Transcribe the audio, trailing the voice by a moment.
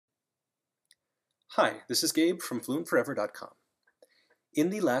Hi, this is Gabe from FluentForever.com. In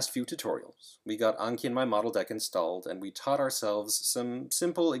the last few tutorials, we got Anki and my model deck installed and we taught ourselves some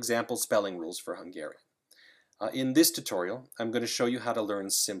simple example spelling rules for Hungarian. In this tutorial, I'm going to show you how to learn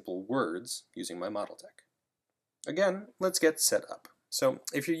simple words using my model deck. Again, let's get set up. So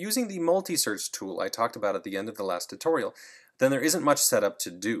if you're using the multi-search tool I talked about at the end of the last tutorial, then there isn't much setup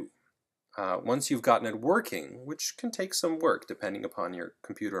to do. Once you've gotten it working, which can take some work depending upon your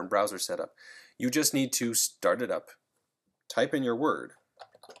computer and browser setup, you just need to start it up, type in your word,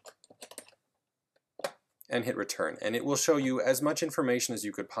 and hit return. And it will show you as much information as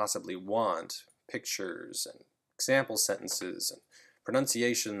you could possibly want, pictures and example sentences and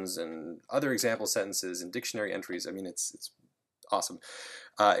pronunciations and other example sentences and dictionary entries. I mean, it's awesome.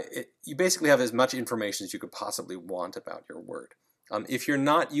 You basically have as much information as you could possibly want about your word. If you're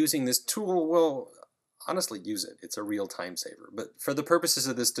not using this tool, well, honestly, use it. It's a real time saver. But for the purposes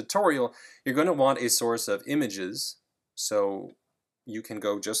of this tutorial, you're going to want a source of images. So you can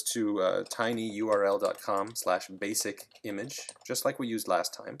go just to tinyurl.com/basic-image, just like we used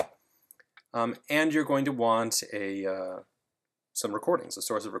last time. And you're going to want some recordings, a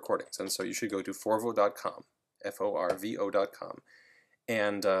source of recordings. And so you should go to forvo.com, Forvo.com,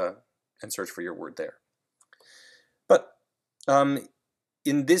 and search for your word there. But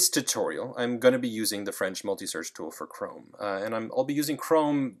in this tutorial, I'm going to be using the French multi-search tool for Chrome. And I'll be using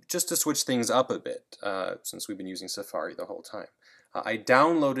Chrome just to switch things up a bit, since we've been using Safari the whole time. I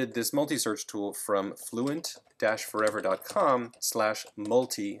downloaded this multi-search tool from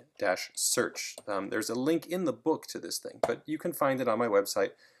fluent-forever.com/multi-search. There's a link in the book to this thing, but you can find it on my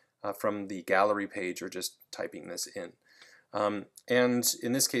website from the gallery page or just typing this in. And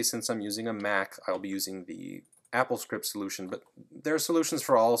in this case, since I'm using a Mac, I'll be using the Apple script solution, but there are solutions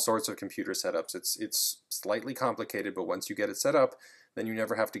for all sorts of computer setups. It's slightly complicated, but once you get it set up, then you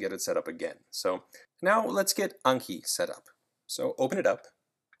never have to get it set up again. So now let's get Anki set up. So open it up,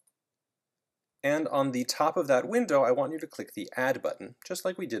 and on the top of that window, I want you to click the Add button, just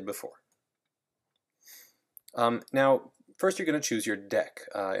like we did before. Now, first you're going to choose your deck.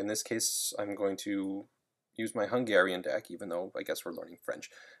 In this case, I'm going to use my Hungarian deck, even though I guess we're learning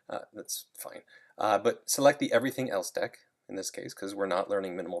French. That's fine. But select the Everything Else deck, in this case, because we're not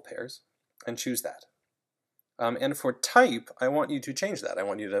learning minimal pairs, and choose that. And for type, I want you to change that.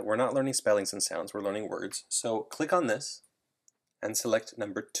 We're not learning spellings and sounds, we're learning words. So click on this, and select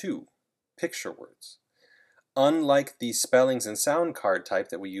number 2, picture words. Unlike the spellings and sound card type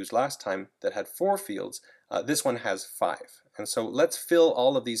that we used last time that had 4 fields, this one has 5. And so let's fill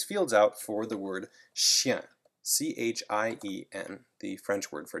all of these fields out for the word chien, C-H-I-E-N, the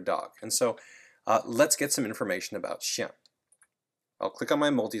French word for dog. And so let's get some information about chien. I'll click on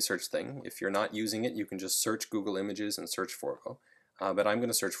my multi-search thing. If you're not using it, you can just search Google Images and search Forvo. But I'm going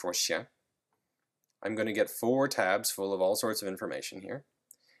to search for chien. I'm going to get 4 tabs full of all sorts of information here.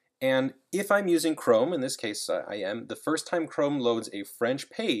 And if I'm using Chrome, in this case I am, the first time Chrome loads a French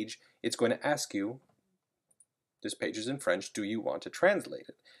page, it's going to ask you, this page is in French, do you want to translate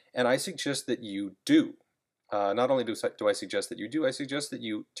it? And I suggest that you do. Not only do I suggest that you do, I suggest that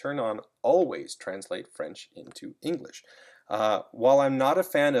you turn on Always Translate French into English. While I'm not a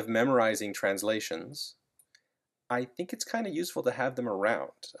fan of memorizing translations, I think it's kind of useful to have them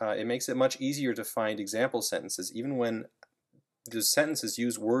around. It makes it much easier to find example sentences, even when the sentences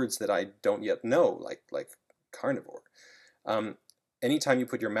use words that I don't yet know, like carnivore. Anytime you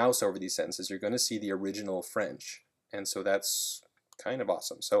put your mouse over these sentences, you're going to see the original French, and so that's kind of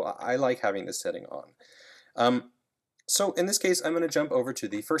awesome. So I like having this setting on. So in this case, I'm going to jump over to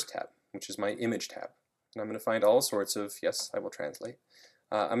the first tab, which is my image tab, and I'm going to find all sorts of, yes, I will translate.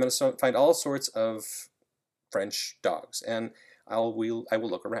 I'm going to find all sorts of French dogs, and I will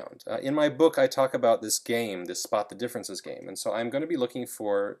look around. In my book, I talk about this game, this Spot the Differences game, and so I'm going to be looking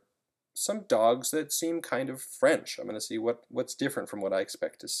for some dogs that seem kind of French. I'm going to see what's different from what I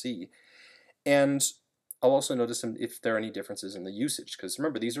expect to see. And I'll also notice if there are any differences in the usage, because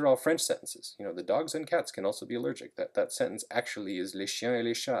remember, these are all French sentences. You know, the dogs and cats can also be allergic. That sentence actually is les chiens et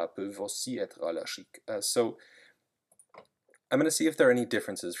les chats peuvent aussi être allergiques. So I'm going to see if there are any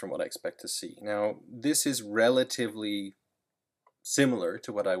differences from what I expect to see. Now, this is relatively similar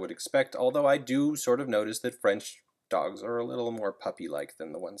to what I would expect, although I do sort of notice that French dogs are a little more puppy-like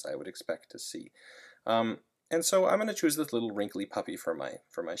than the ones I would expect to see. And so I'm going to choose this little wrinkly puppy for my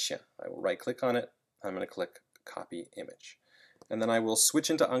chien. I will right-click on it. I'm going to click Copy Image. And then I will switch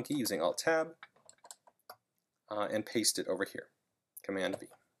into Anki using Alt-Tab and paste it over here. Command-V.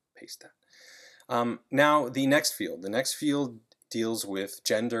 Paste that. Now the next field deals with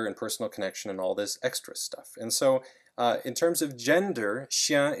gender and personal connection and all this extra stuff. And so In terms of gender,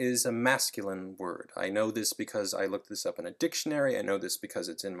 chien is a masculine word. I know this because I looked this up in a dictionary. I know this because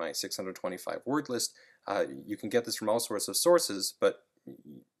it's in my 625 word list. You can get this from all sorts of sources, but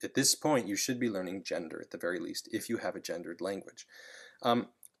at this point you should be learning gender at the very least if you have a gendered language.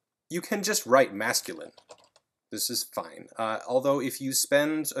 You can just write masculine. This is fine. Although if you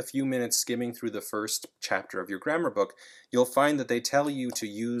spend a few minutes skimming through the first chapter of your grammar book, you'll find that they tell you to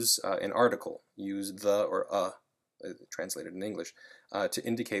use an article, use the or translated in English, to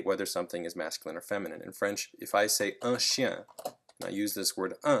indicate whether something is masculine or feminine. In French, if I say un chien, and I use this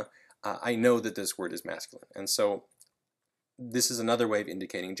word un, I know that this word is masculine. And so this is another way of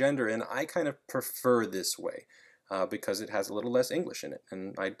indicating gender, and I kind of prefer this way because it has a little less English in it,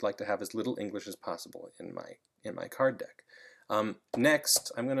 and I'd like to have as little English as possible in my card deck.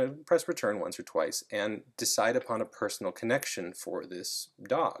 Next, I'm going to press return once or twice and decide upon a personal connection for this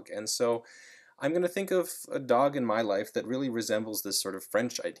dog. And so I'm going to think of a dog in my life that really resembles this sort of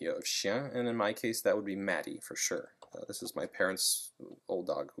French idea of chien, and in my case that would be Maddie for sure. This is my parents' old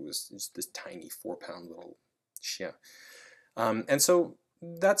dog, who is just this tiny 4-pound little chien. And so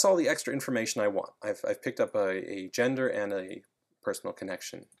that's all the extra information I want. I've picked up a gender and a personal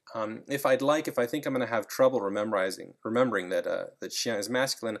connection. If I think I'm going to have trouble remembering that chien is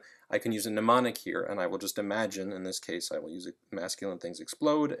masculine, I can use a mnemonic here, and I will just imagine, in this case I will use masculine things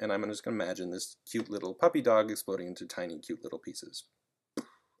explode, and I'm just going to imagine this cute little puppy dog exploding into tiny cute little pieces.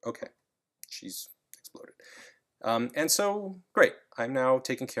 Okay, she's exploded. And so, great, I'm now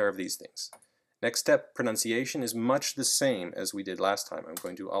taking care of these things. Next step, pronunciation, is much the same as we did last time. I'm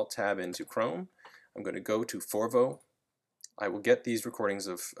going to Alt-Tab into Chrome. I'm going to go to Forvo. I will get these recordings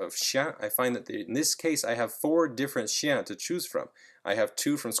of chien. I find that in this case I have 4 different chien to choose from. I have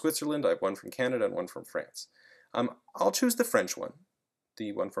 2 from Switzerland, I have 1 from Canada, and 1 from France. I'll choose the French one,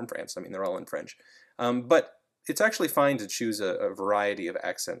 the one from France. I mean, they're all in French. But it's actually fine to choose a variety of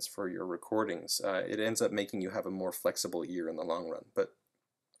accents for your recordings. It ends up making you have a more flexible ear in the long run. But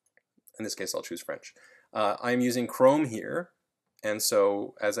in this case, I'll choose French. I'm using Chrome here, and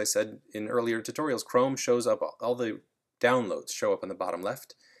so, as I said in earlier tutorials, Chrome shows up, all the downloads show up in the bottom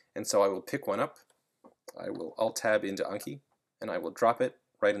left, and so I will pick one up, I will Alt-Tab into Anki, and I will drop it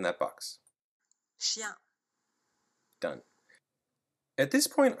right in that box. Chien. Done. At this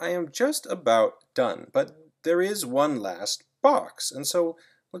point, I am just about done, but there is one last box, and so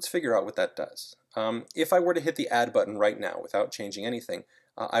let's figure out what that does. If I were to hit the Add button right now without changing anything,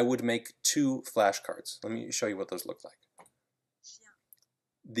 I would make 2 flashcards. Let me show you what those look like.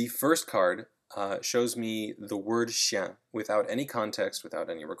 The first card shows me the word chien without any context, without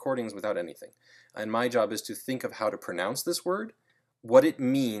any recordings, without anything. And my job is to think of how to pronounce this word, what it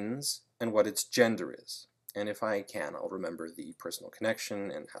means, and what its gender is. And if I can, I'll remember the personal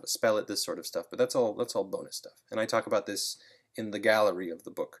connection and how to spell it, this sort of stuff. But that's all bonus stuff. And I talk about this in the gallery of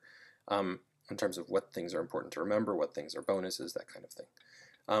the book in terms of what things are important to remember, what things are bonuses, that kind of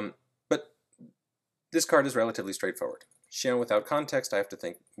thing. But this card is relatively straightforward. Chien without context, I have to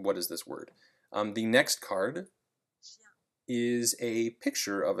think, what is this word? The next card is a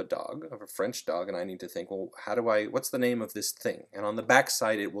picture of a dog, of a French dog, and I need to think, well, what's the name of this thing? And on the back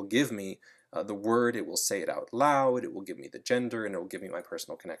side, it will give me the word, it will say it out loud, it will give me the gender, and it will give me my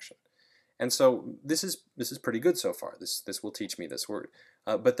personal connection. And so this is pretty good so far. This will teach me this word.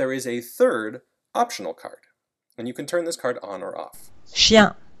 But there is a third optional card, and you can turn this card on or off.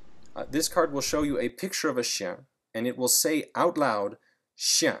 Chien. This card will show you a picture of a chien, and it will say out loud,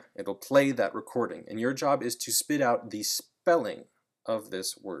 chien. It'll play that recording, and your job is to spit out the spelling of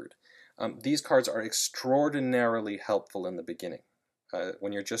this word. These cards are extraordinarily helpful in the beginning.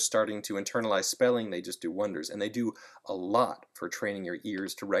 When you're just starting to internalize spelling, they just do wonders, and they do a lot for training your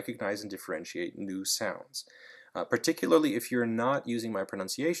ears to recognize and differentiate new sounds. Particularly if you're not using my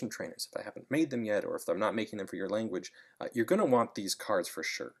pronunciation trainers, if I haven't made them yet, or if I'm not making them for your language, you're going to want these cards for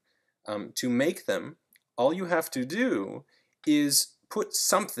sure. To make them, all you have to do is put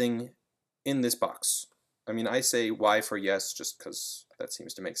something in this box. I mean, I say Y for yes just because that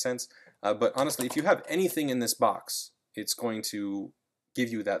seems to make sense, but honestly, if you have anything in this box, it's going to give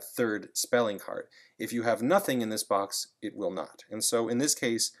you that third spelling card. If you have nothing in this box, it will not. And so in this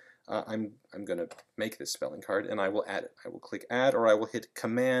case, I'm going to make this spelling card, and I will add it. I will click Add, or I will hit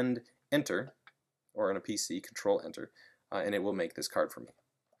Command Enter, or on a PC, Control Enter, and it will make this card for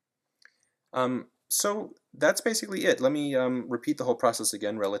me. So that's basically it. Let me repeat the whole process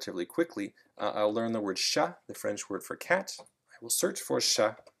again relatively quickly. I'll learn the word chat, the French word for cat. I will search for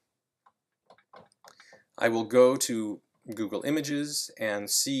chat. I will go to Google Images and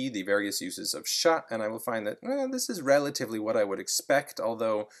see the various uses of chat, and I will find that this is relatively what I would expect,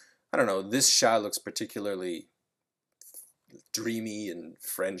 although, I don't know, this chat looks particularly dreamy in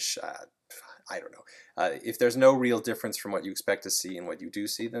French. I don't know. If there's no real difference from what you expect to see and what you do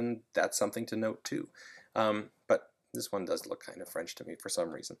see, then that's something to note too. But this one does look kind of French to me for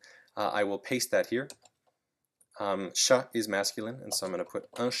some reason. I will paste that here. Chat is masculine, and so I'm going to put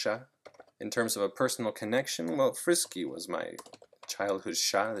un chat. In terms of a personal connection, well, Frisky was my childhood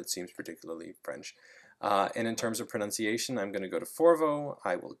chat. That seems particularly French. And in terms of pronunciation, I'm going to go to Forvo.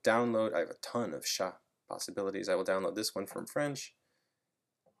 I will download. I have a ton of chat possibilities. I will download this one from French.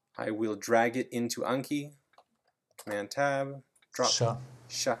 I will drag it into Anki. Command Tab. Drop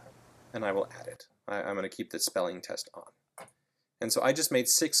chat. And I will add it. I'm going to keep the spelling test on. And so I just made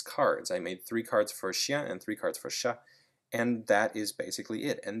 6 cards. I made 3 cards for chien and 3 cards for chat. And that is basically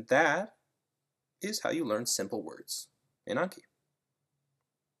it. And that is how you learn simple words in Anki.